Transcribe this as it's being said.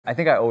I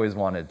think I always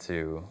wanted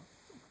to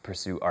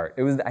pursue art.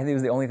 I think it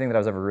was the only thing that I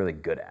was ever really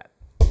good at.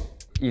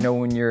 You know,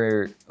 when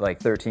you're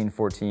like 13,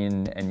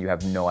 14 and you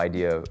have no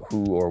idea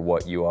who or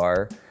what you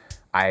are,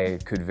 I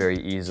could very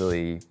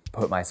easily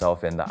put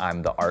myself in the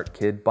I'm the art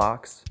kid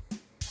box.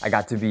 I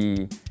got to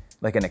be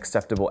like an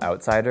acceptable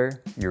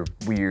outsider. You're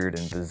weird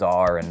and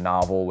bizarre and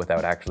novel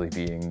without actually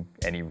being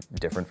any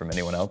different from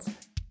anyone else.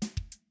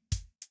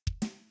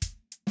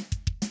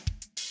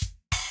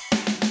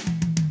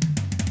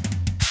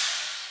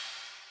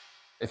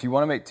 If you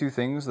want to make two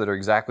things that are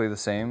exactly the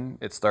same,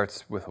 it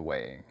starts with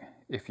weighing.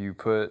 If you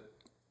put,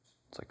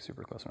 it's like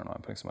super close, I don't know why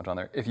I'm putting so much on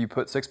there. If you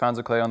put 6 pounds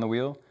of clay on the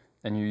wheel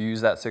and you use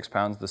that 6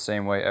 pounds the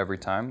same way every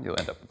time, you'll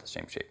end up with the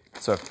same shape.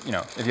 So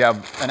if you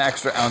have an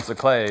extra ounce of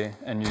clay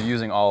and you're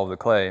using all of the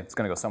clay, it's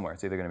going to go somewhere.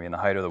 It's either going to be in the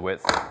height or the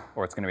width,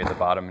 or it's going to be at the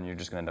bottom and you're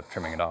just going to end up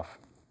trimming it off.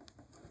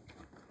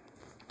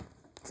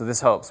 So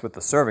this helps with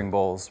the serving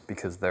bowls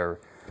because they're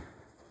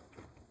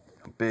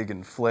big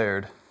and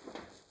flared.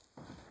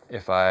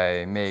 If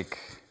I make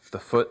the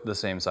foot the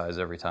same size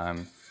every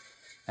time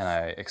and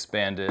I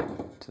expand it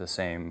to the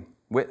same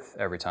width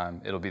every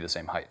time, it'll be the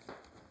same height.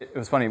 It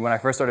was funny, when I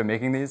first started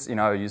making these,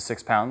 I would use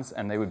 6 pounds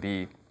and they would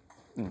be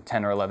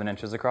 10 or 11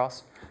 inches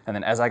across. And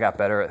then as I got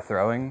better at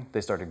throwing,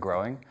 they started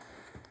growing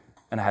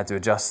and I had to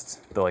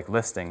adjust the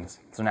listings.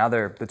 So now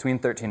they're between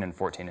 13 and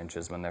 14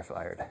 inches when they're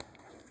fired.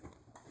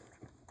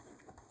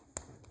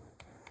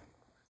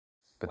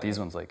 But these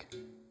ones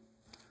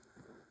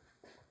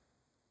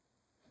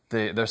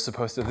they're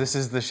supposed to, this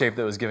is the shape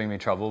that was giving me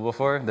trouble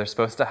before. They're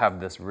supposed to have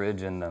this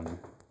ridge in them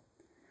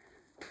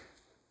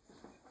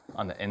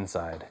on the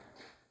inside.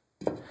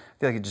 I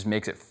feel like it just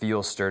makes it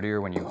feel sturdier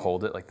when you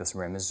hold it, like this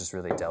rim is just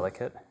really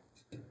delicate.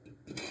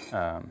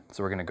 So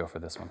we're gonna go for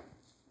this one.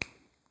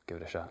 Give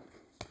it a shot.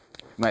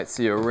 You might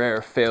see a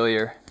rare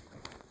failure,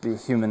 the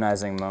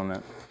humanizing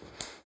moment.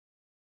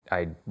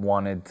 I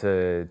wanted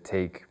to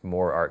take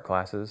more art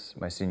classes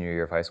my senior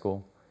year of high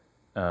school,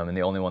 and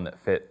the only one that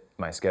fit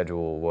my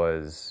schedule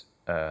was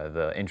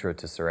the Intro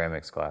to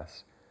Ceramics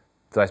class.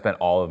 So I spent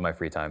all of my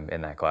free time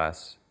in that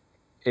class.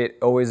 It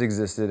always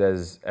existed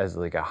as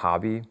like a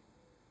hobby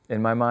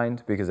in my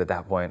mind, because at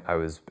that point I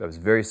was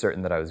very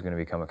certain that I was going to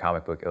become a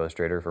comic book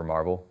illustrator for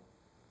Marvel.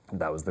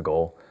 That was the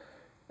goal.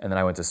 And then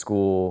I went to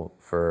school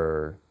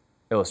for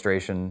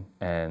illustration,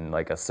 and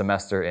like a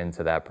semester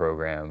into that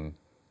program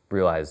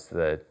realized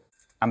that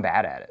I'm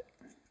bad at it.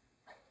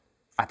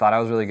 I thought I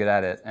was really good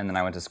at it, and then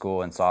I went to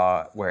school and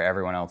saw where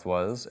everyone else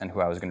was and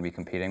who I was going to be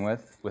competing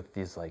with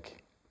these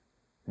like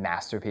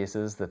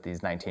masterpieces that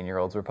these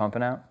 19-year-olds were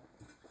pumping out.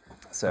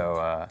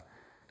 So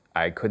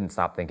I couldn't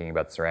stop thinking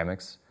about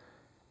ceramics,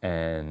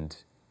 and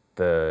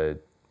the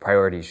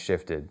priorities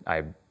shifted.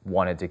 I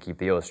wanted to keep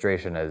the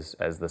illustration as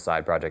the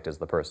side project, as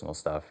the personal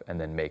stuff,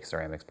 and then make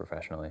ceramics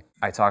professionally.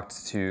 I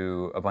talked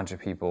to a bunch of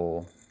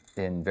people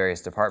in various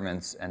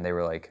departments, and they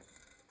were like,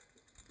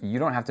 you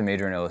don't have to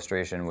major in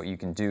illustration. What you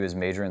can do is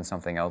major in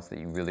something else that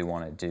you really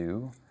want to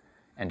do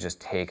and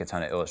just take a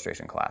ton of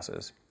illustration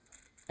classes.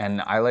 And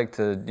I like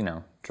to,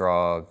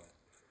 draw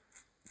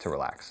to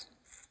relax.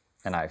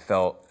 And I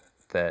felt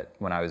that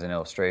when I was in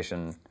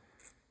illustration,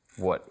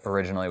 what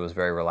originally was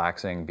very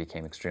relaxing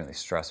became extremely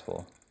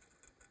stressful.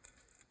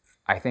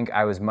 I think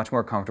I was much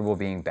more comfortable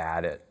being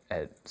bad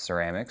at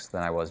ceramics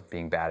than I was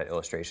being bad at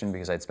illustration,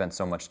 because I'd spent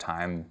so much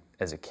time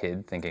as a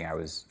kid thinking I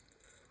was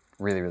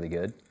really, really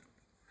good.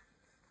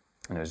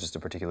 And it was just a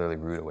particularly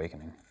rude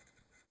awakening.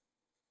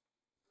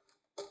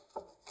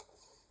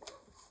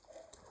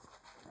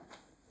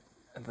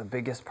 The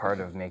biggest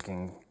part of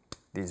making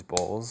these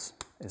bowls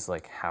is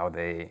like how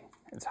they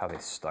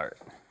start.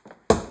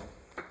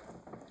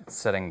 It's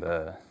setting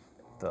the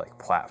like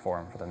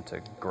platform for them to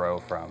grow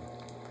from.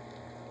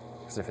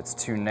 Because if it's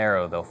too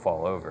narrow, they'll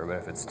fall over, but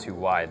if it's too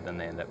wide, then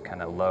they end up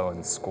kind of low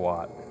and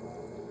squat.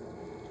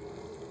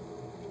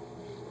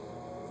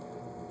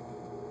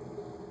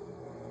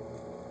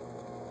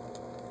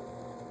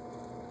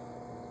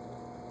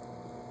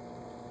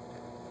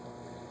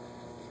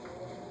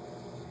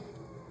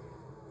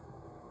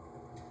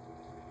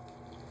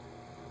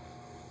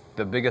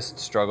 The biggest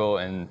struggle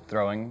in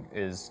throwing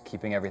is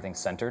keeping everything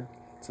centered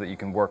so that you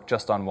can work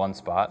just on one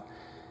spot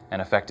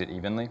and affect it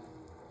evenly.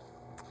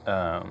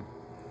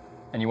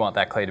 And you want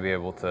that clay to be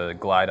able to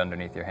glide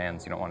underneath your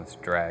hands. You don't want it to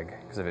drag,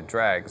 because if it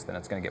drags, then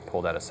it's going to get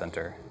pulled out of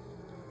center.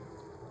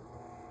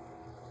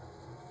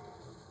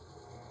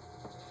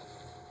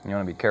 You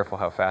want to be careful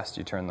how fast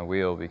you turn the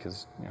wheel,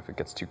 because if it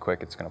gets too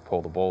quick, it's going to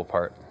pull the bowl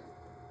apart.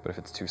 But if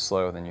it's too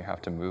slow, then you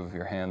have to move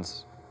your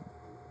hands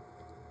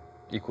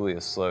equally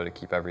as slow to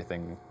keep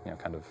everything,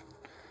 kind of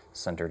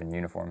centered and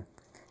uniform.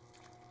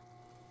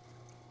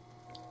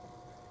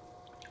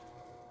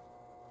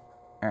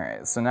 All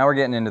right, so now we're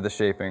getting into the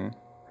shaping.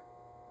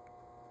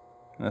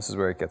 And this is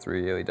where it gets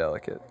really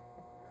delicate,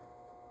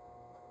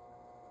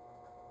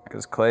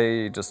 because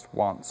clay just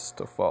wants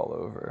to fall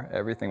over.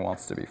 Everything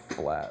wants to be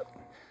flat.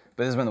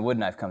 But this is when the wood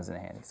knife comes in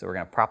handy. So we're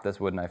gonna prop this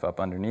wood knife up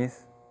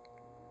underneath.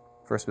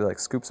 First we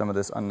scoop some of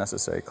this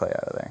unnecessary clay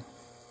out of there.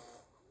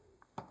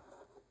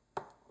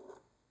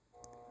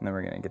 And then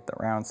we're gonna get the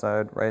round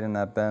side right in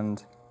that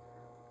bend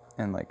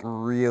and like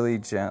really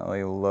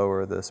gently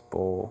lower this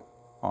bowl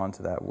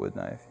onto that wood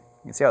knife.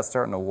 You can see how it's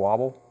starting to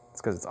wobble?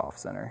 It's because it's off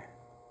center.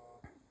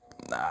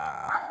 All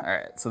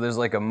right, so there's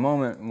like a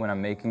moment when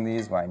I'm making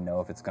these where I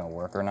know if it's gonna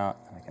work or not.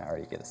 I can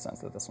already get a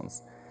sense that this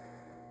one's,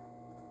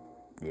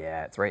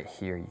 yeah, it's right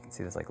here. You can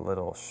see this like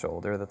little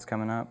shoulder that's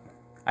coming up.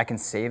 I can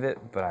save it,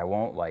 but I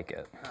won't like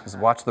it. Just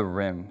watch the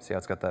rim. See how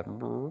it's got that?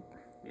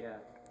 Yeah.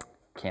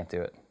 Can't do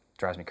it.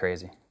 Drives me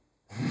crazy.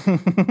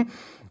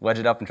 Wedge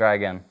it up and try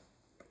again.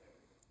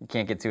 You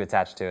can't get too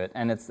attached to it.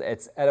 And it's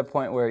at a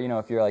point where, you know,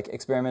 if you're like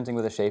experimenting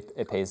with a shape,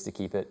 it pays to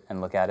keep it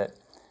and look at it.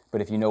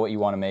 But if you know what you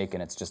want to make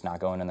and it's just not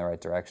going in the right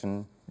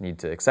direction, You need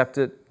to accept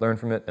it, learn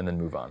from it, and then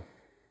move on.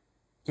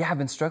 yeah, I've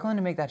been struggling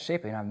to make that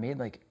shape. You know, I've made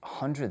like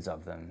hundreds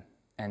of them.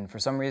 And for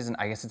some reason,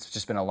 I guess it's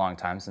just been a long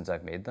time since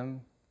I've made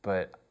them,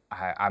 but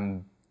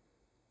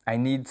I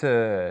need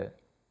to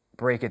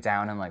break it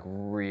down and like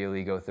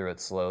really go through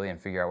it slowly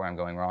and figure out where I'm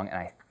going wrong. And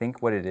I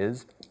think what it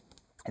is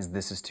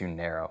this is too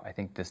narrow. I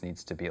think this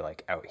needs to be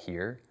like out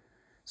here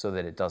so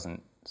that it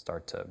doesn't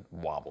start to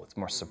wobble. It's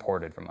more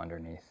supported from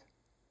underneath.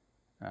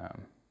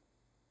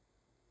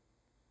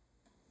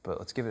 But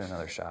let's give it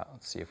another shot.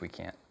 Let's see if we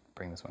can't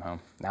bring this one home.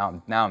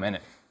 Now I'm in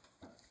it.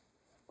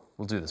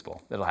 We'll do this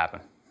bowl. It'll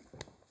happen.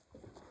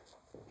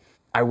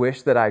 I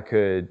wish that I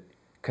could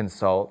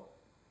consult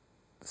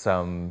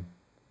some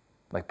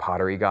like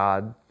pottery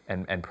god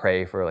and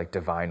pray for like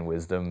divine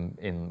wisdom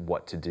in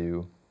what to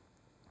do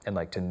and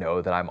like to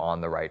know that I'm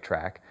on the right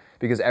track,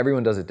 because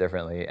everyone does it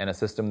differently, and a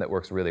system that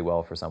works really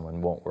well for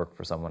someone won't work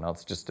for someone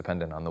else, just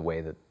dependent on the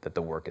way that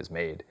the work is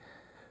made.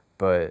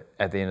 But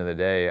at the end of the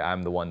day,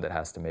 I'm the one that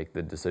has to make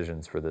the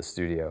decisions for this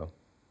studio,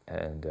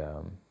 and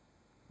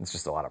it's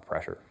just a lot of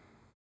pressure.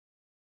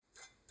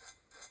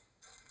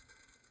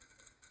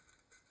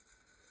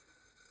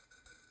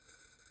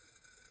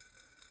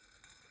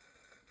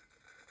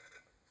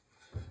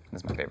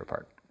 This is my favorite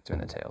part,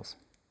 doing the tails.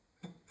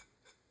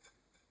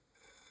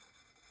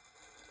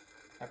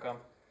 How come?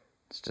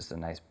 It's just a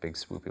nice big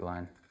swoopy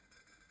line.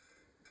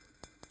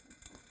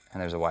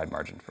 And there's a wide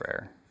margin for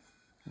error.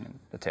 I mean,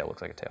 the tail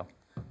looks like a tail.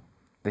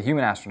 The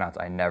human astronauts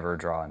I never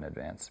draw in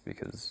advance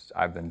because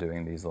I've been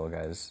doing these little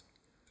guys.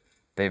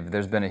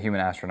 There's been a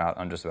human astronaut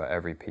on just about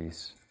every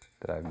piece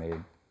that I've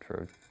made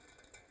for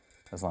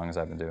as long as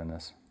I've been doing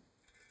this.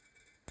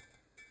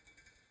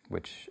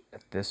 Which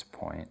at this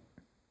point,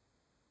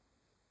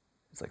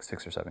 it's like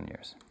 6 or 7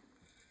 years.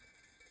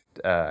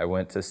 I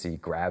went to see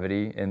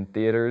Gravity in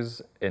theaters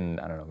in,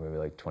 I don't know, maybe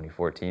like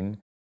 2014.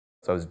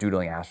 So I was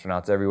doodling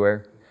astronauts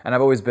everywhere. And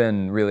I've always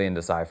been really into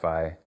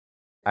sci-fi.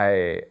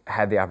 I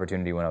had the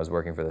opportunity when I was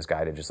working for this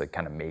guy to just like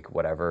kind of make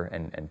whatever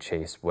and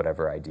chase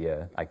whatever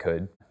idea I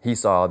could. He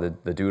saw the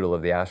doodle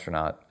of the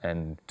astronaut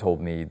and told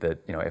me that,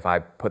 you know, if I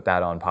put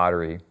that on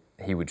pottery,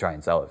 he would try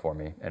and sell it for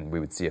me and we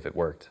would see if it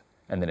worked.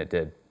 And then it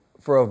did.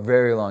 For a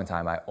very long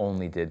time, I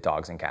only did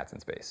dogs and cats in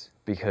space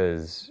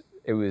because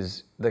it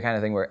was the kind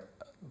of thing where,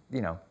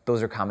 you know,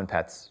 those are common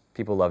pets.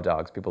 People love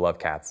dogs, people love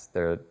cats.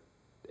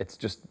 It's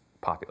just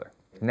popular.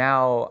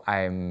 Now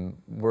I'm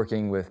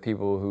working with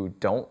people who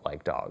don't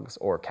like dogs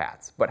or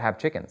cats, but have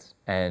chickens.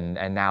 And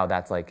now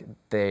that's like,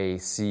 they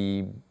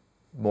see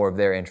more of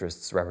their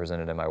interests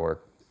represented in my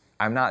work.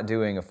 I'm not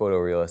doing a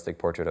photorealistic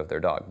portrait of their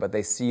dog, but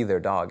they see their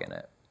dog in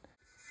it.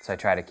 So I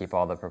try to keep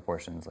all the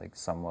proportions like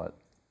somewhat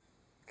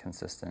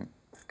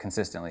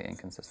consistently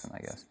inconsistent, I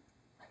guess.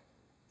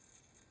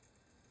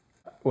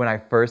 When I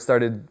first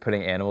started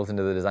putting animals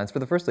into the designs, for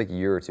the first like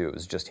year or two, it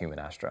was just human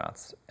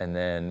astronauts. And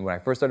then when I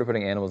first started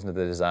putting animals into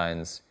the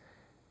designs,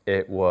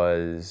 it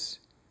was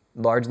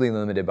largely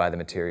limited by the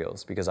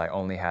materials because I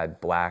only had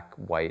black,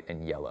 white,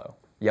 and yellow.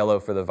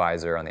 Yellow for the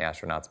visor on the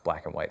astronauts,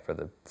 black and white for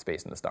the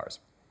space and the stars.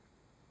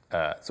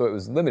 So it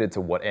was limited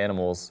to what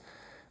animals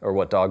or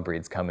what dog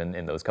breeds come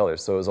in those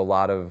colors. So it was a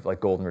lot of like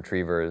golden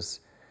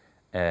retrievers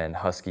and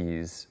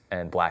huskies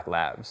and black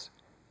labs.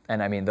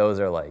 And I mean, those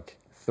are like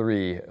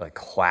 3 like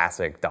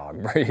classic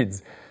dog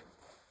breeds.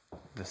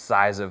 The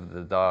size of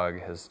the dog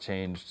has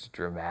changed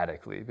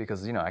dramatically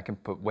because, you know, I can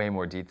put way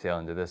more detail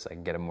into this. I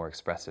can get a more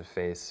expressive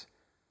face,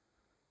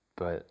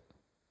 but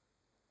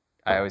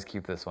I always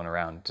keep this one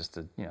around just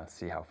to, you know,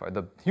 see how far.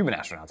 The human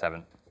astronauts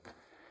haven't,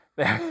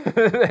 they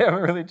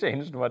haven't really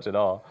changed much at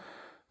all,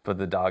 but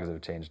the dogs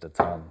have changed a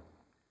ton.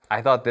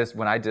 I thought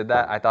when I did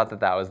that, I thought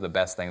that was the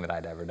best thing that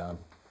I'd ever done.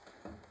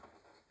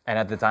 And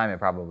at the time, it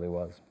probably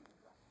was.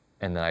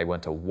 And then I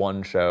went to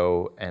one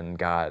show and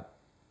got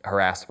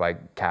harassed by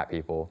cat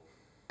people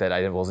that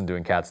I wasn't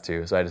doing cats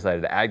to, so I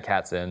decided to add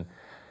cats in.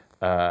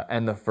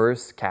 And the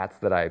first cats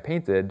that I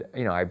painted,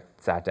 you know, I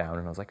sat down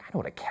and I was like, I know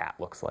what a cat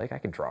looks like. I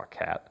can draw a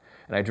cat.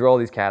 And I drew all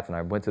these cats and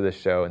I went to this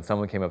show and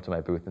someone came up to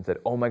my booth and said,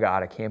 oh my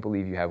God, I can't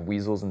believe you have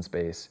weasels in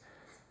space.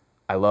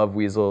 I love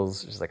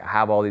weasels. She's like, I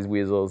have all these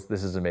weasels.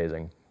 This is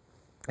amazing.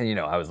 And you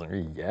know, I was like,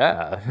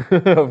 yeah,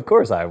 of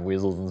course I have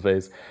weasels in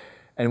space.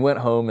 And went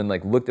home and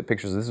like looked at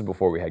pictures. This is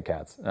before we had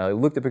cats. And I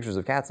looked at pictures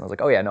of cats and I was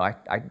like, oh yeah, no,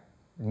 I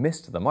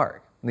missed the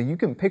mark. Like, you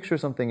can picture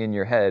something in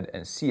your head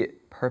and see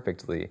it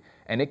perfectly,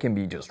 and it can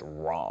be just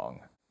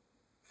wrong.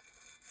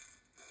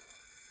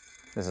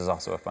 This is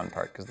also a fun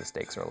part because the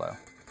stakes are low.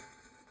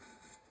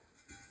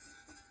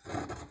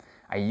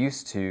 I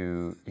used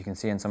to, you can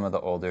see in some of the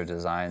older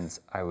designs,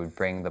 I would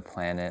bring the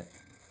planet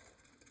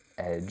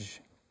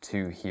edge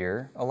to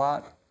here a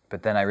lot,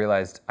 but then I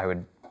realized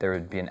there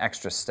would be an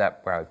extra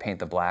step where I would paint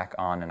the black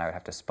on and I would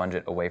have to sponge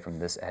it away from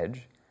this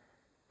edge.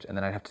 And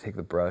then I'd have to take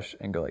the brush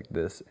and go like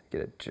this and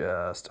get it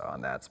just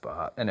on that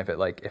spot. And if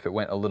it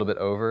went a little bit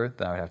over,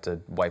 then I would have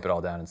to wipe it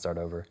all down and start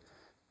over.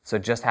 So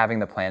just having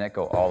the planet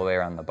go all the way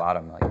around the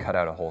bottom, like cut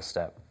out a whole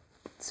step,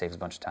 saves a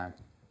bunch of time.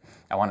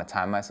 I want to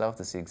time myself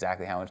to see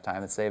exactly how much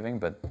time it's saving,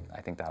 but I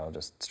think that'll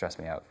just stress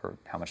me out for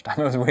how much time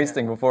I was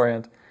wasting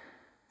beforehand.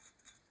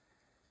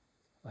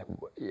 Like,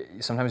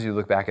 sometimes you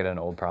look back at an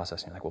old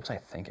process and you're like, what was I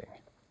thinking?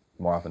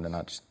 More often than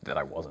not, just that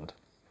I wasn't.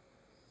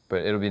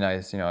 But it'll be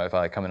nice, if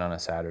I come in on a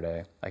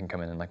Saturday, I can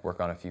come in and like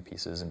work on a few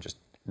pieces and just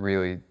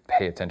really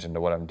pay attention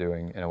to what I'm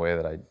doing in a way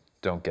that I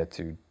don't get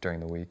to during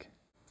the week.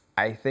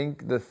 I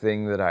think the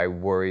thing that I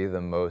worry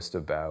the most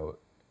about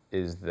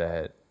is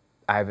that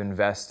I've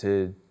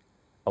invested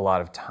a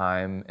lot of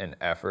time and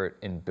effort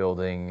in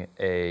building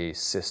a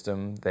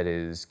system that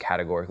is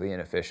categorically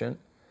inefficient,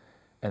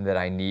 and that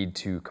I need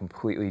to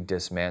completely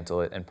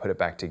dismantle it and put it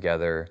back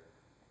together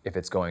if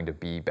it's going to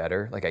be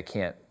better. Like, I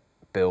can't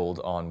build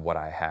on what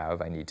I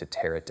have. I need to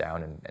tear it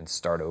down and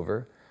start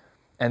over.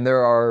 And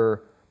there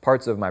are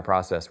parts of my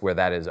process where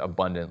that is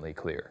abundantly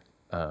clear.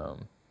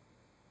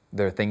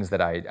 There are things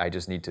that I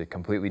just need to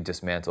completely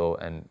dismantle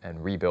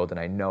and rebuild, and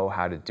I know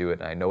how to do it,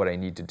 and I know what I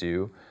need to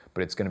do,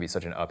 but it's going to be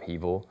such an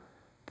upheaval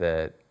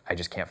that I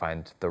just can't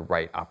find the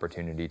right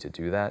opportunity to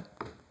do that.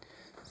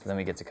 So then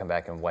we get to come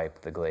back and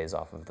wipe the glaze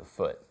off of the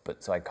foot.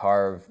 So I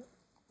carve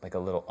like a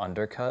little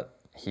undercut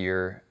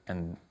here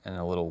and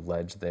a little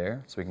ledge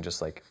there, so we can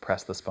just like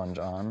press the sponge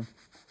on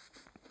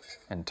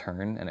and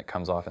turn, and it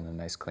comes off in a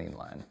nice clean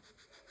line.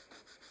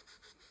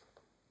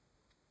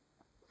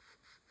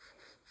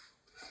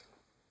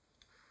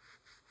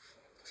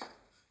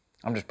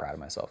 I'm just proud of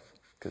myself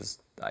because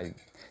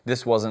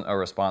this wasn't a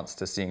response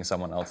to seeing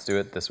someone else do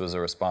it. This was a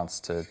response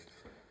to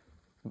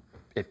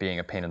it being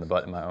a pain in the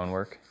butt in my own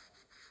work.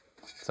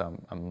 So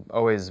I'm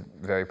always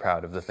very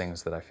proud of the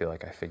things that I feel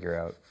like I figure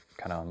out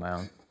kind of on my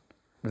own.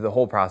 The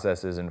whole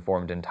process is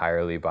informed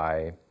entirely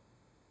by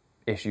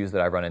issues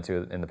that I've run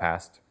into in the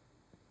past.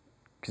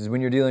 Because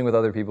when you're dealing with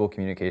other people,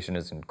 communication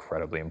is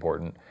incredibly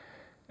important.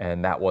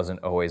 And that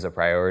wasn't always a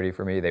priority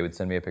for me. They would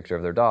send me a picture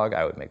of their dog,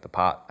 I would make the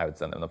pot, I would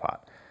send them the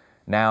pot.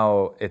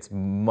 Now it's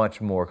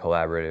much more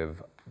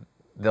collaborative.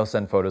 They'll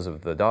send photos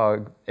of the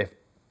dog. If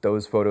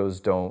those photos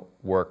don't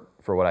work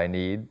for what I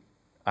need,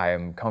 I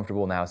am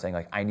comfortable now saying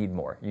like, I need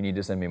more. You need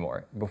to send me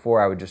more.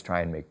 Before I would just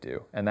try and make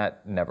do, and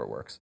that never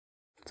works.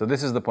 So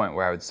this is the point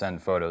where I would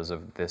send photos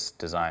of this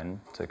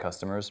design to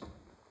customers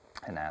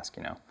and ask,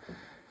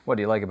 what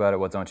do you like about it?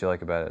 What don't you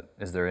like about it?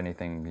 Is there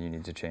anything you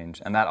need to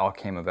change? And that all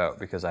came about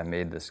because I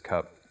made this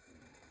cup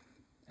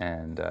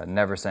and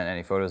never sent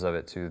any photos of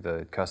it to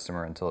the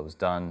customer until it was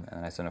done. And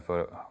then I sent a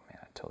photo. Oh man,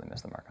 I totally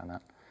missed the mark on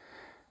that.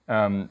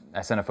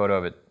 I sent a photo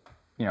of it,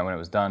 when it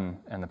was done,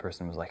 and the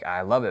person was like,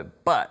 I love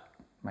it, but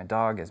my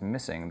dog is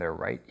missing their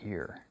right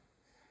ear.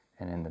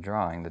 And in the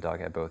drawing, the dog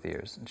had both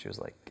ears. And she was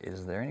like,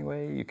 is there any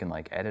way you can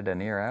like edit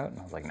an ear out? And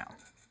I was like, no,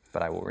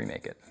 but I will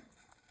remake it.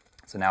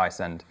 So now I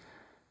send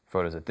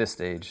photos at this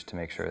stage to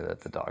make sure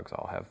that the dogs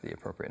all have the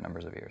appropriate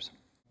numbers of ears.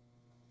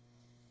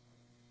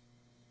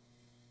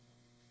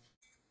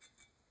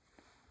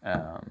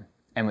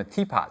 And with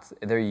teapots,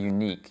 they're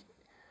unique.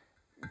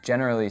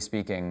 Generally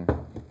speaking,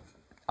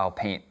 I'll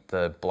paint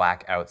the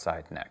black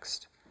outside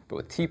next. But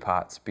with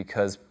teapots,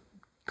 because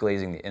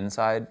glazing the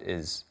inside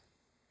is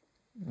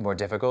more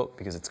difficult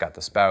because it's got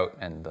the spout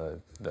and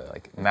the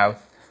like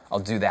mouth, I'll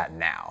do that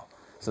now.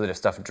 So that if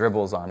stuff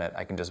dribbles on it,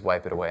 I can just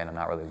wipe it away and I'm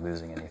not really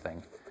losing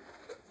anything.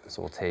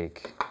 So we'll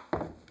take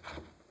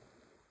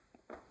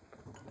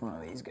one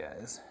of these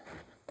guys,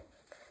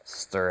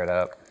 stir it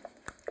up,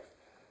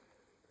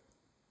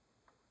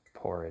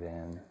 pour it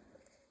in.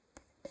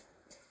 I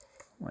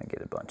want to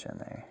get a bunch in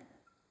there.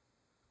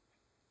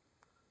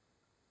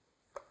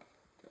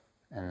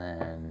 And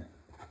then,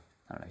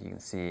 I don't know if you can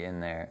see in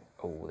there,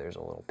 oh, there's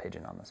a little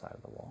pigeon on the side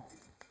of the wall.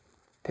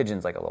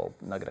 Pigeon's like a little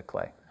nugget of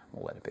clay.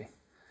 We'll let it be.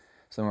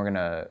 So then we're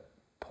gonna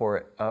pour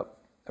it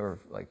up, or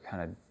like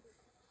kind of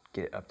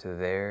get it up to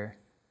there,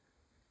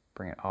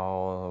 bring it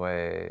all the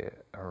way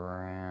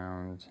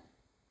around.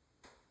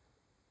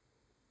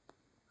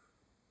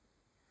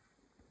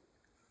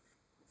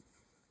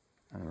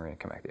 And we're gonna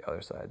come back the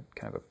other side,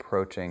 kind of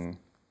approaching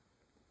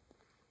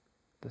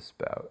the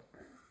spout.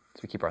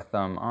 So we keep our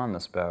thumb on the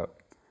spout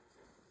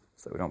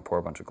so that we don't pour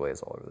a bunch of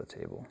glaze all over the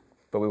table.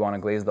 But we want to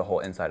glaze the whole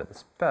inside of the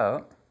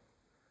spout.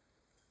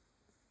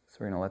 So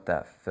we're going to let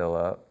that fill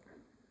up.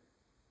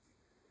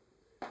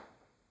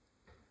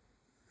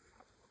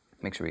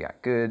 Make sure we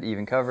got good,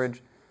 even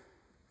coverage,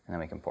 and then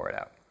we can pour it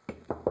out.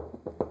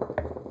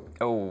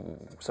 Oh,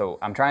 so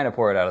I'm trying to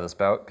pour it out of the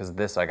spout because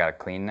this I got to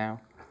clean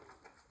now.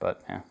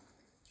 But yeah,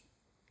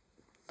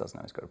 doesn't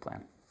always go to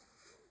plan.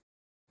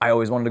 I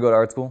always wanted to go to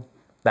art school.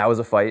 That was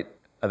a fight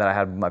that I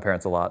had with my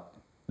parents a lot.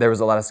 There was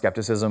a lot of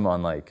skepticism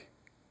on like,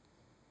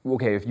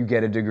 okay, if you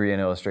get a degree in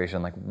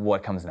illustration, like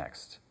what comes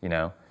next, you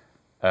know?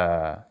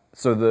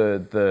 So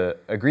the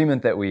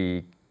agreement that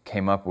we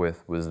came up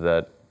with was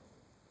that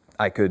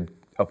I could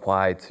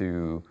apply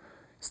to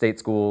state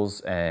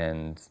schools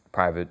and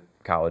private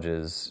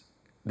colleges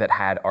that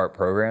had art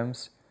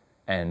programs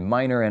and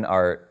minor in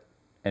art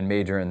and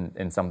major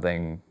in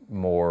something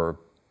more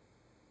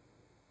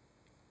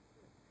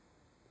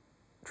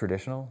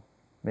traditional,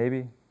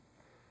 maybe.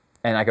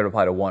 And I could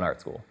apply to one art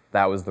school.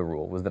 That was the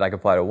rule, was that I could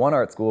apply to one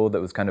art school that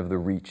was kind of the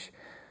reach.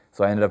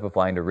 So I ended up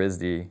applying to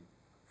RISD,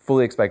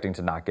 fully expecting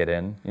to not get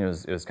in. You know,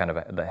 it was kind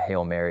of the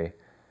Hail Mary.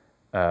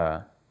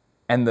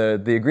 And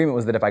the agreement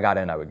was that if I got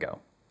in, I would go.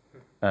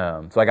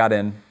 So I got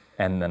in,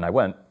 and then I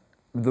went.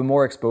 The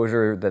more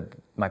exposure that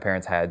my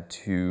parents had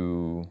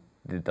to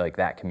like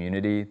that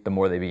community, the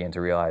more they began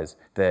to realize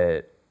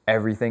that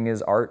everything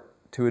is art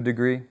to a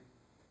degree.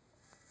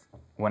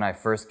 When I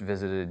first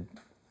visited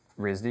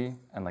RISD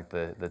and like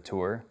the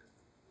tour,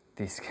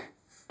 these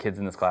kids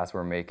in this class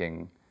were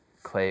making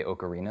clay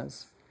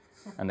ocarinas,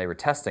 and they were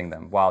testing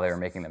them while they were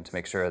making them to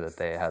make sure that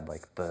they had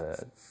like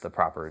the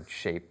proper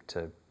shape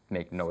to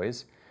make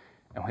noise.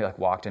 And we like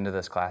walked into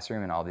this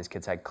classroom and all these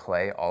kids had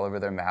clay all over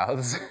their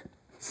mouths.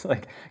 It's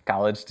like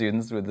college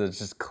students with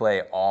just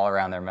clay all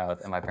around their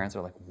mouth. And my parents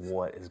were like,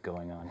 what is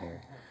going on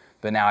here?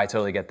 But now I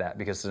totally get that,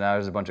 because so now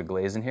there's a bunch of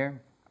glaze in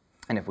here.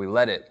 And if we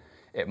let it,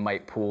 it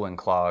might pool and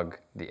clog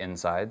the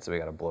inside, so we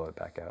gotta blow it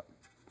back out.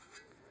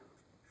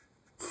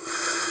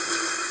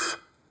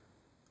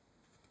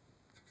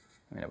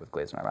 I mean, with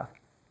glaze in our mouth.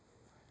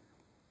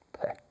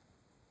 Peh.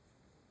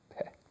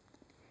 Peh.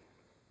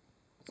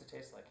 What's it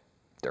taste like?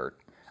 Dirt.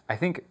 I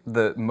think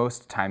the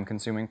most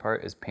time-consuming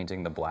part is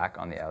painting the black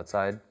on the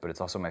outside, but it's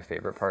also my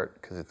favorite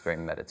part because it's very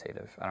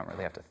meditative. I don't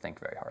really have to think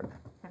very hard.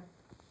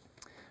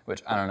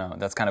 Which, I don't know,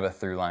 that's kind of a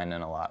through line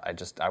in a lot.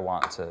 I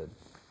want to,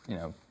 you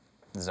know,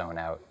 zone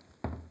out.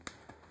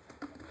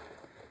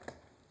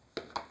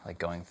 Like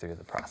going through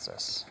the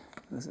process.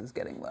 This is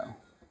getting low.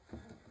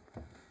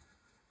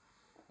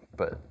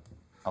 But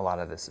a lot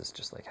of this is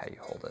just like how you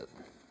hold it.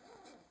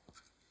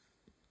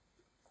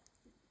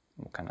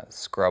 We'll kind of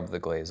scrub the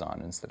glaze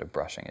on instead of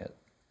brushing it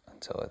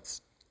until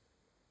it's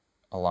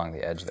along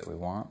the edge that we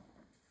want,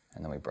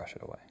 and then we brush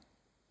it away.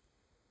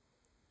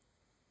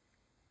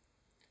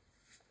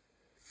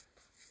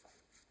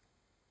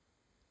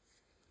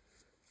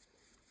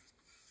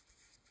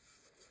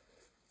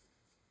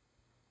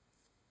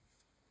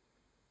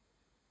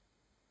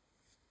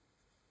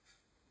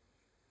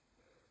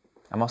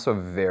 I'm also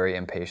very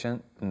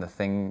impatient, and the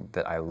thing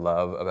that I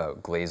love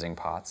about glazing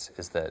pots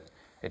is that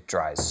it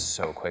dries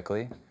so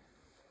quickly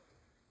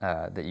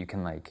that you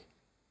can like,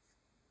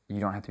 you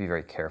don't have to be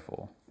very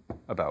careful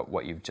about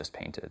what you've just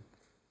painted.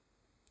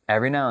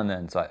 Every now and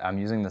then, so I'm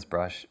using this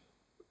brush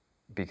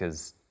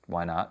because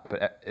why not,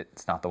 but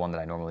it's not the one that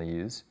I normally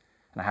use.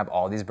 And I have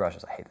all these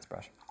brushes. I hate this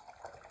brush.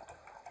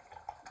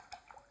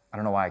 I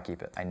don't know why I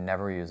keep it. I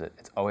never use it.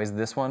 It's always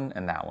this one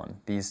and that one.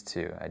 These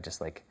two, I just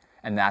like,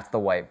 and that's the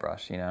white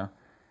brush, you know?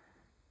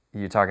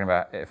 You're talking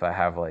about if I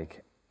have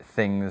like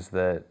things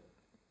that,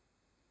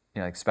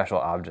 you know, like special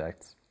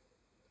objects.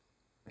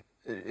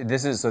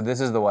 This is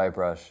the white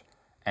brush,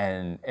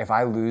 and if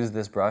I lose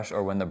this brush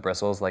or when the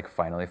bristles like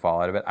finally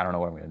fall out of it, I don't know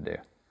what I'm gonna do.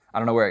 I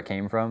don't know where it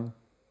came from.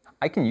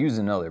 I can use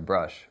another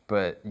brush,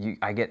 but you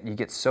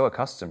get so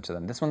accustomed to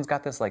them. This one's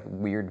got this like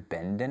weird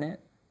bend in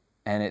it,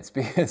 and it's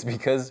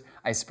because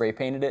I spray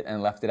painted it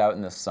and left it out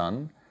in the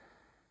sun,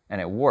 and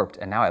it warped,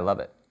 and now I love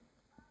it.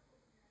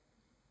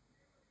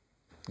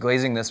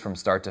 Glazing this from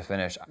start to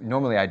finish,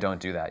 normally I don't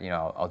do that. You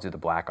know, I'll do the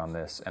black on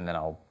this, and then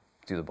I'll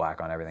do the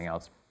black on everything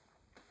else.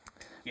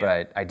 Yeah.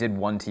 But I did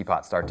one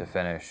teapot start to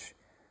finish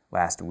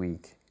last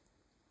week,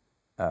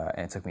 and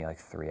it took me like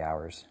 3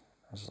 hours.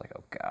 I was just like,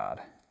 oh God.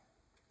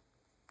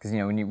 Because you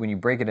know, when you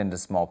break it into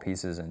small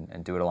pieces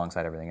and do it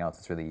alongside everything else,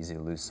 it's really easy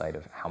to lose sight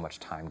of how much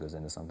time goes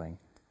into something.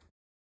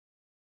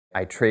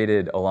 I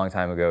traded a long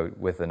time ago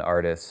with an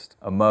artist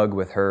a mug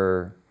with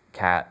her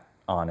cat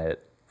on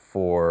it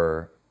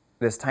for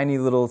this tiny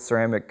little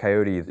ceramic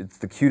coyote. It's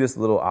the cutest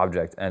little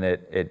object, and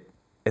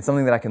it's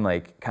something that I can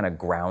like kind of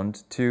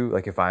ground to.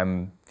 Like if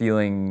I'm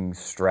feeling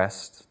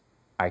stressed,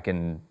 I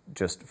can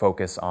just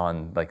focus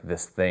on like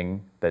this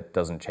thing that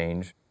doesn't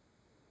change.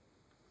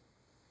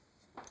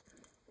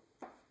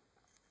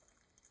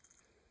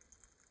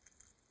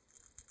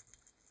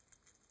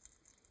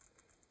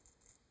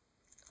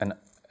 An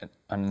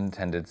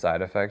unintended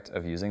side effect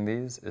of using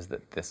these is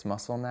that this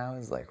muscle now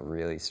is like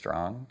really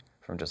strong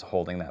from just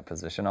holding that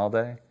position all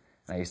day.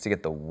 And I used to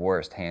get the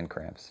worst hand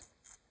cramps.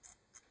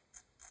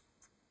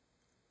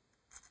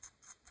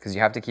 Because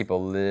you have to keep a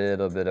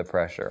little bit of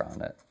pressure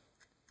on it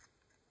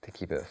to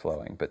keep it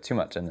flowing, but too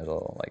much and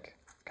it'll like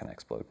kind of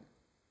explode.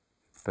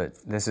 But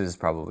this is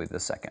probably the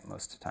second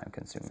most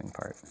time-consuming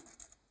part,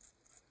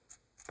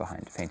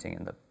 behind painting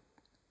in the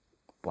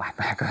black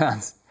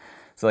backgrounds.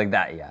 So like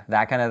that, yeah,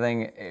 that kind of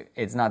thing,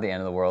 it's not the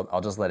end of the world.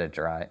 I'll just let it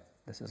dry.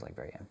 This is like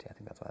very empty. I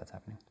think that's why that's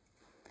happening.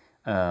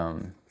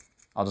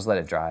 I'll just let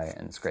it dry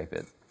and scrape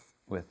it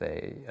with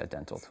a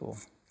dental tool.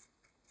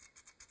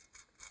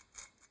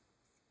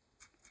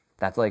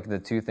 That's like the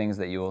two things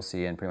that you will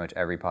see in pretty much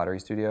every pottery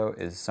studio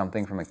is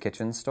something from a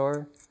kitchen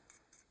store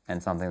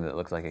and something that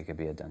looks like it could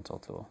be a dental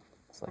tool.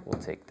 So like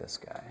we'll take this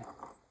guy.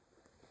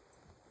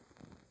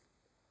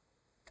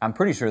 I'm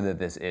pretty sure that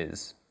this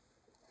is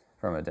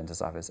from a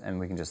dentist's office, and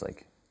we can just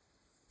like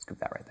scoop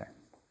that right there.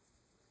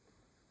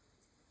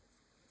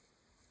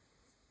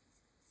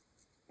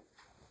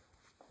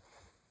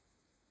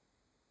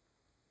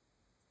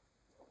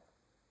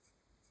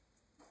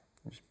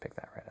 Just pick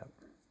that right up.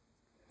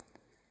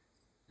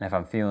 And if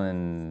I'm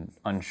feeling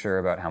unsure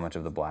about how much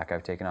of the black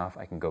I've taken off,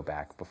 I can go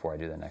back before I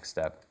do the next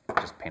step,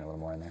 just paint a little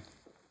more in there.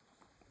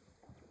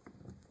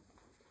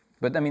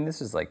 But I mean,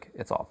 this is like,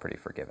 it's all pretty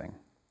forgiving.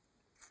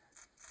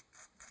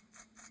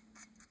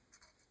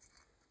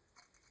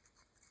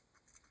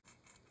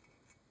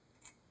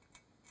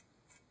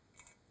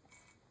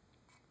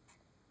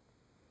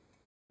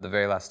 The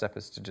very last step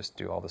is to just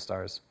do all the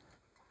stars.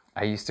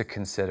 I used to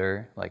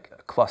consider like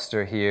a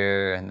cluster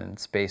here and then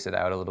space it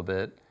out a little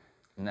bit.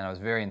 And then I was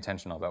very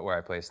intentional about where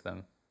I placed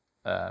them.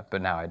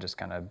 But now I just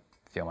kind of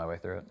feel my way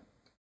through it.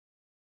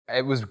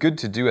 It was good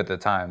to do at the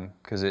time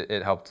because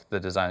it helped the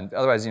design.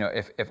 Otherwise, you know,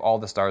 if all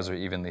the stars are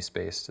evenly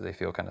spaced, they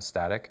feel kind of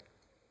static.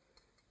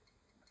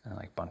 And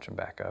like bunch them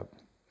back up.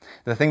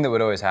 The thing that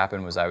would always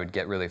happen was I would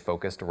get really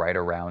focused right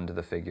around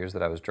the figures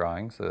that I was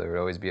drawing. So there would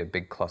always be a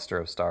big cluster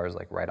of stars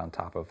like right on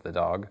top of the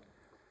dog.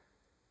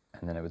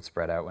 And then it would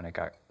spread out when it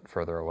got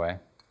further away.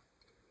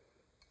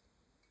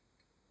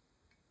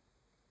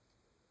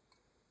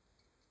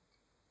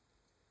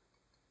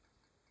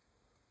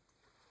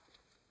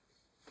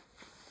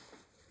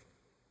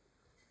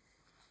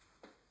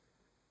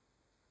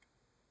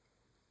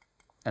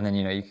 And then,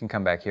 you know, you can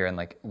come back here and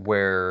like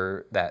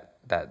where that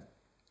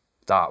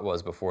dot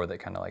was before that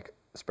kind of like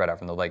spread out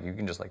from the leg, you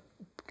can just like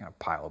kind of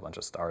pile a bunch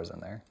of stars in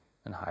there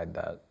and hide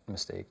that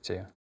mistake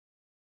too.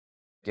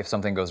 If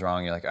something goes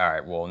wrong, you're like, all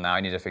right, well now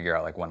I need to figure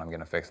out like when I'm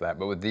gonna fix that.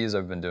 But with these,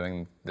 I've been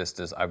doing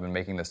this, I've been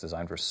making this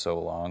design for so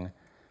long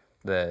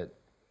that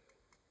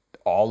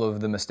all of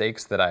the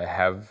mistakes that I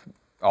have,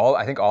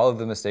 I think all of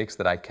the mistakes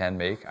that I can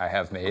make, I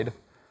have made,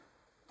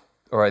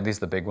 or at least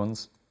the big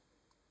ones.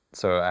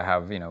 So I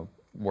have, you know,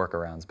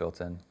 workarounds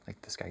built in.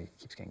 Like this guy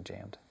keeps getting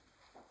jammed.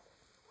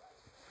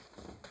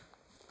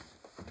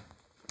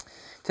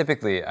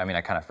 Typically, I mean,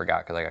 I kind of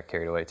forgot because I got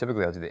carried away.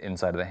 Typically, I'll do the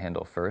inside of the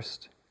handle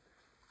first,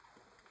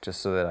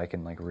 just so that I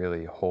can like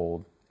really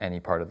hold any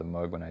part of the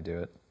mug when I do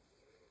it.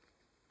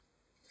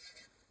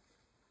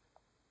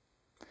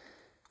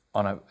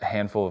 On a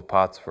handful of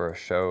pots for a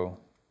show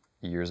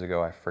years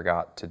ago, I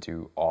forgot to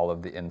do all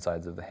of the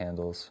insides of the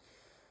handles.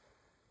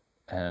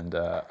 And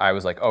I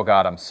was like, oh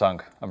God, I'm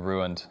sunk, I'm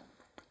ruined.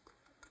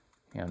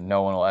 You know,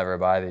 no one will ever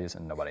buy these,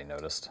 and nobody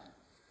noticed.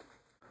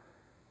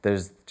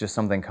 There's just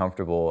something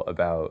comfortable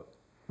about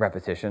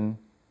repetition.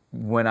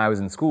 When I was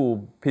in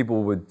school,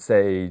 people would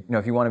say, you know,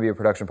 if you want to be a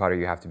production potter,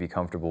 you have to be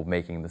comfortable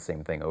making the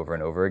same thing over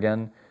and over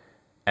again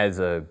as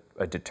a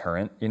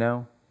deterrent, you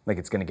know? Like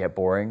it's gonna get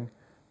boring.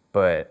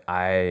 But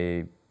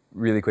I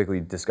really quickly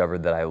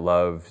discovered that I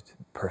loved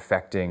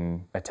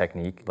perfecting a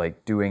technique,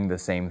 like doing the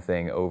same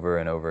thing over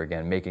and over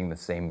again, making the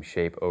same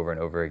shape over and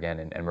over again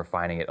and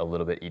refining it a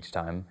little bit each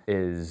time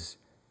is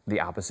the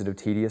opposite of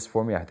tedious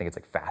for me. I think it's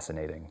like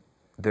fascinating.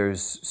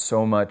 There's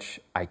so much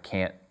I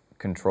can't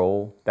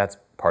control. That's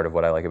part of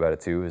what I like about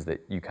it too, is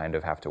that you kind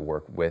of have to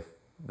work with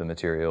the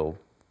material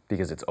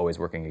because it's always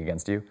working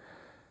against you.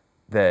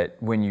 That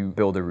when you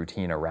build a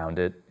routine around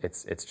it,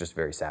 it's just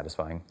very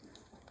satisfying.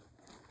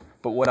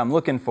 But what I'm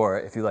looking for,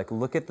 if you like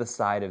look at the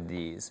side of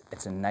these,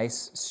 it's a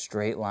nice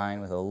straight line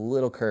with a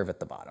little curve at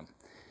the bottom.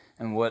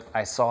 And what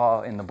I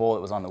saw in the bowl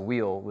that was on the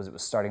wheel was it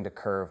was starting to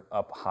curve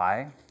up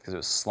high because it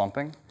was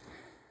slumping.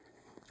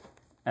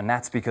 And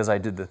that's because I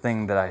did the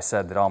thing that I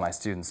said that all my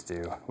students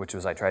do, which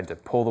was I tried to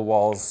pull the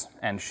walls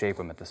and shape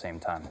them at the same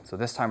time. So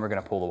this time we're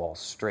gonna pull the walls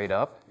straight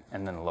up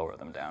and then lower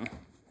them down.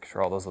 Make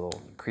sure all those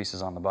little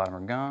creases on the bottom are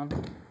gone.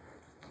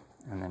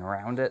 And then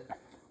round it,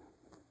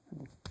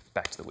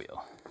 back to the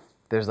wheel.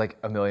 There's like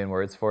a million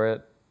words for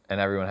it,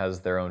 and everyone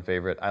has their own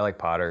favorite. I like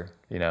Potter,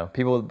 you know.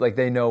 People, like,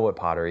 they know what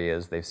pottery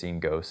is. They've seen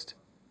Ghost.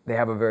 They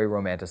have a very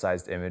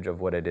romanticized image of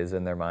what it is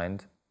in their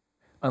mind.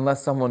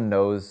 Unless someone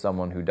knows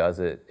someone who does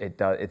it,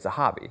 it's a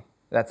hobby.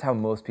 That's how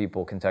most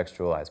people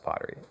contextualize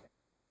pottery.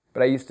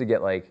 But I used to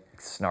get like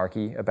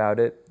snarky about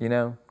it, you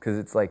know, because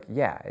it's like,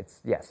 yeah,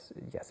 yes,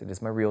 it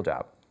is my real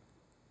job.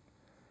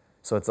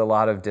 So it's a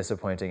lot of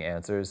disappointing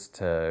answers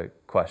to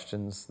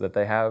questions that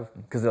they have,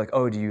 because they're like,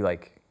 oh, do you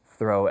like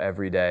throw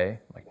every day?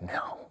 I'm like,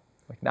 no,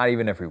 like not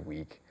even every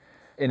week.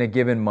 In a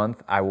given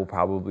month, I will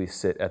probably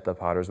sit at the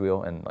potter's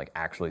wheel and like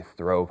actually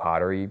throw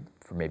pottery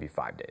for maybe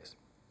 5 days.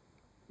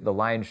 The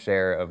lion's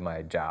share of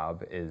my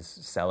job is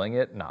selling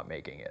it, not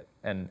making it.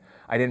 And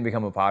I didn't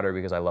become a potter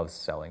because I love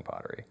selling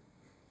pottery.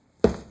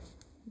 The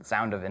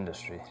sound of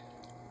industry.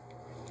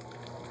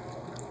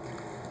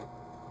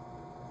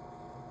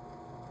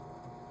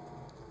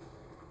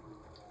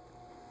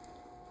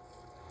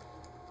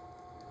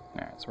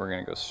 All right, so we're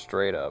gonna go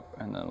straight up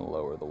and then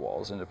lower the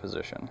walls into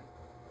position.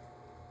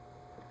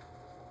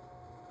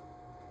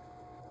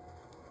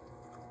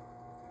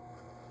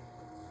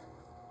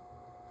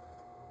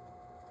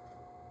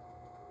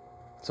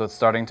 So it's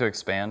starting to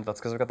expand. That's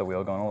because we've got the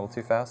wheel going a little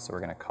too fast, so we're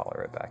gonna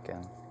collar it back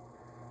in.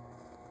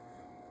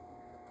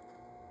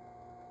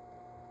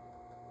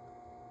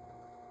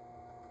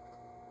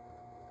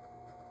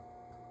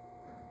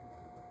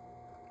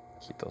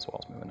 Keep those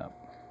walls moving up.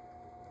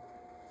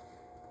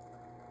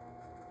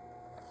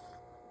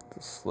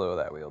 To slow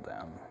that wheel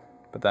down.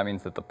 But that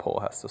means that the pull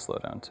has to slow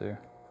down too.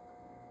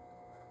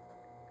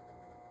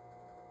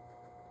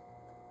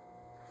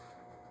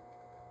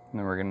 And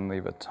then we're gonna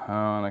leave a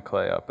ton of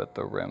clay up at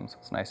the rim so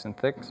it's nice and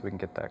thick so we can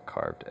get that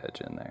carved edge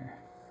in there.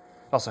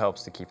 It also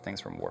helps to keep things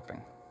from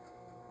warping.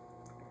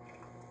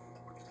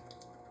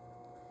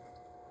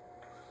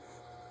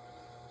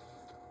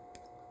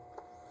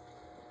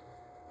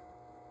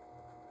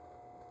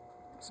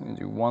 So I'm gonna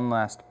do one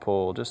last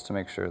pull just to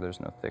make sure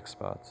there's no thick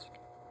spots.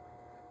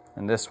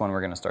 And this one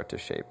we're gonna start to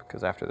shape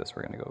because after this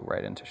we're gonna go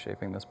right into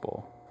shaping this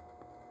bowl.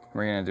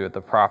 We're gonna do it the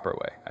proper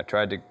way. I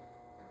tried to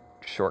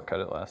shortcut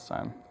it last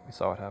time. We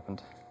saw what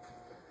happened.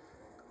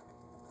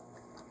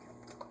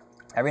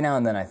 Every now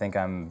and then I think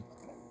I'm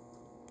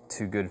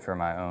too good for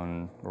my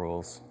own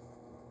rules.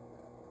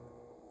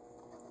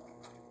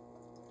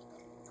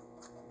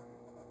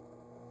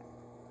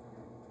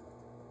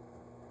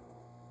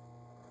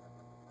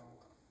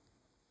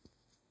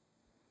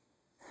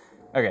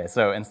 Okay,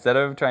 so instead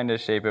of trying to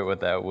shape it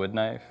with that wood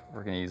knife,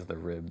 we're gonna use the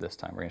rib this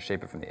time. We're gonna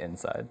shape it from the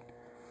inside.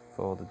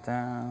 Fold it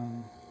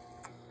down.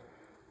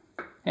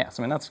 Yeah,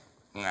 so I mean that's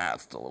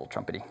still a little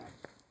trumpety.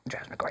 It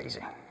drives me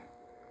crazy.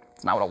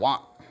 It's not what I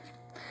want.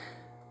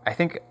 I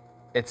think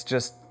it's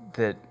just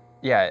that,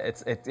 yeah,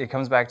 it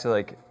comes back to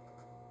like,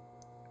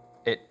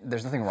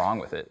 there's nothing wrong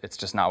with it. It's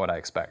just not what I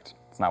expect.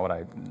 It's not what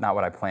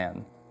I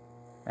plan.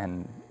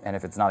 And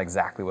if it's not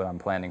exactly what I'm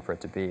planning for it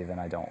to be, then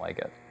I don't like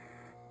it.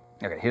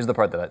 Okay, here's the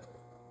part that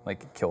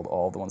killed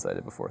all the ones that I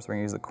did before. So we're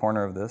gonna use the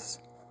corner of this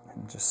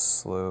and just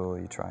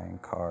slowly try and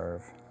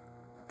carve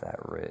that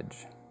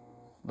ridge,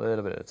 a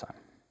little bit at a time.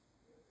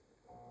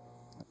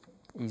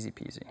 Easy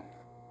peasy.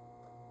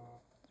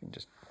 You can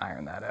just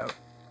iron that out.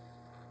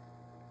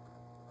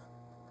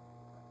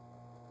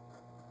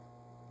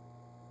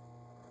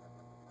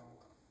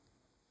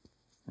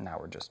 Now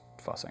we're just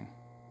fussing.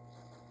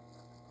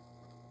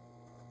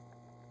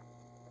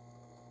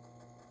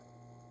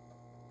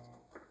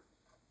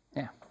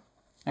 Yeah,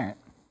 all right,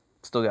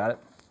 still got it.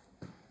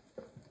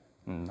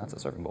 And that's a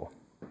serving bowl.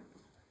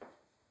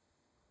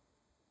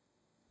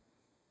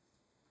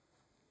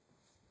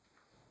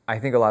 I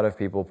think a lot of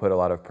people put a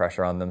lot of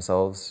pressure on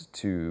themselves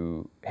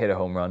to hit a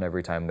home run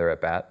every time they're at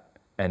bat,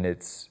 and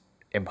it's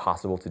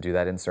impossible to do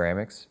that in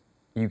ceramics.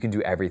 You can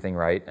do everything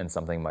right and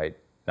something might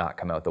not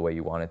come out the way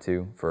you want it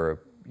to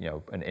for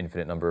an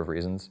infinite number of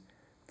reasons.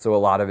 So a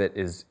lot of it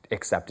is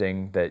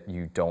accepting that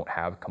you don't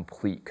have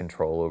complete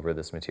control over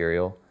this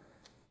material.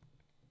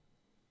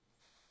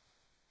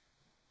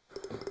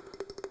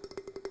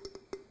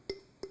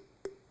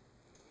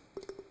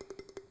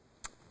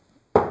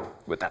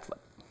 With that flip.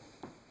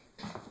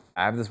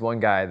 I have this one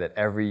guy that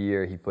every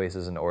year he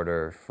places an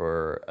order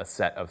for a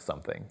set of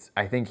something.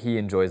 I think he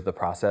enjoys the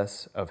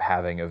process of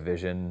having a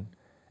vision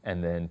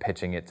and then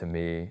pitching it to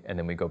me, and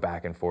then we go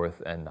back and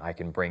forth and I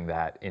can bring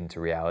that into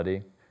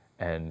reality.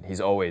 And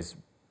he's always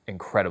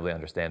incredibly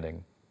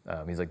understanding.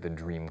 He's like the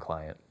dream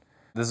client.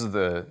 This is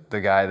the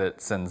guy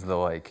that sends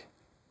the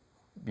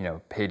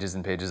pages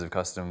and pages of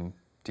custom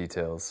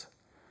details.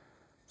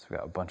 So we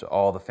got a bunch of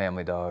all the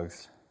family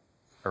dogs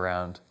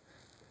around.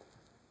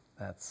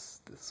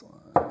 That's this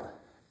one.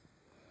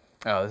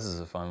 Oh, this is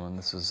a fun one.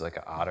 This was like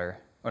an otter.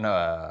 Oh no,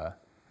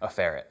 a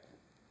ferret.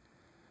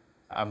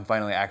 I'm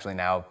finally actually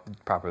now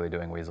properly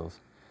doing weasels.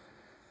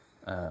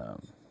 I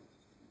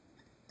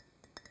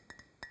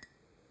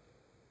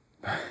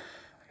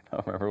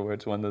don't remember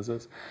which one this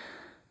is.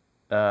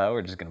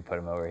 We're just gonna put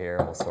them over here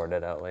and we'll sort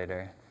it out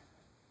later.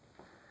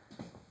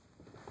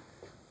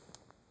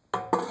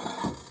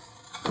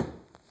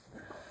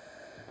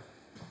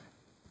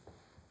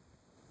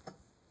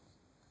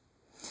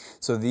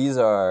 So these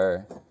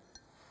are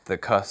the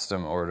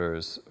custom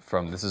orders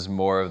from, this is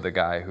more of the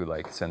guy who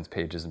sends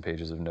pages and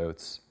pages of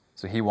notes.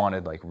 So he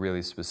wanted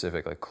really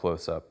specific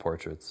close-up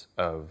portraits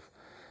of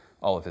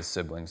all of his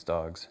siblings'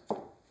 dogs.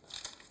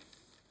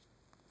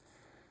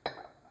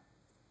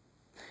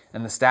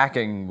 And the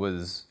stacking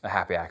was a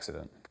happy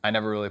accident. I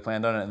never really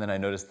planned on it, and then I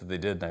noticed that they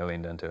did, and I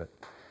leaned into it.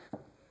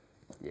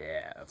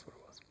 Yeah, that's what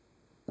it was.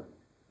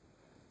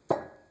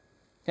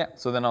 Yeah,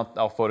 so then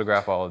I'll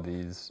photograph all of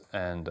these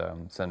and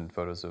send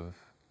photos of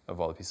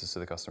all the pieces to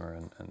the customer,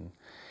 and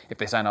if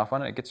they sign off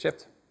on it, it gets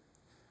shipped.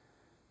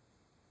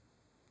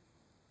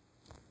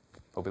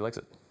 Hope he likes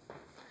it.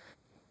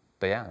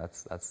 But yeah,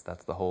 that's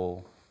the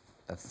whole,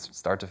 that's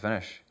start to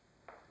finish.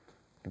 I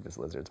think this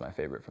lizard's my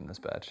favorite from this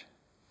batch.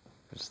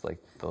 Just the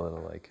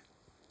little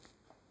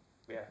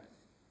Yeah.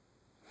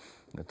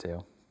 the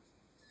tail.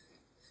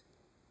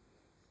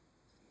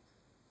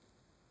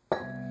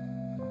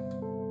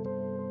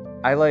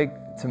 I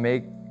like to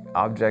make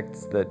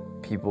objects that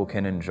people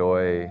can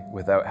enjoy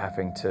without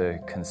having to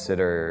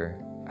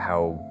consider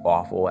how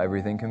awful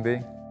everything can be.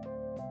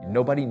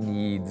 Nobody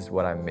needs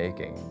what I'm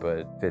making,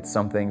 but if it's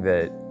something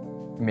that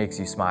makes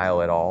you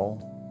smile at all,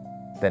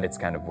 then it's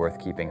kind of worth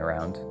keeping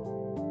around.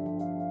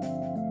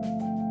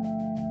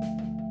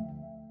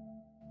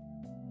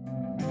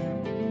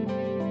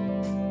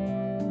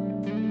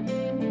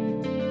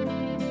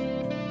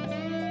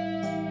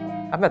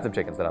 I've met some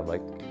chickens that I've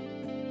liked.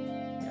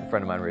 A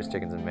friend of mine raised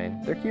chickens in Maine.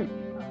 They're cute.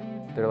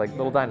 They're like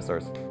little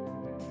dinosaurs.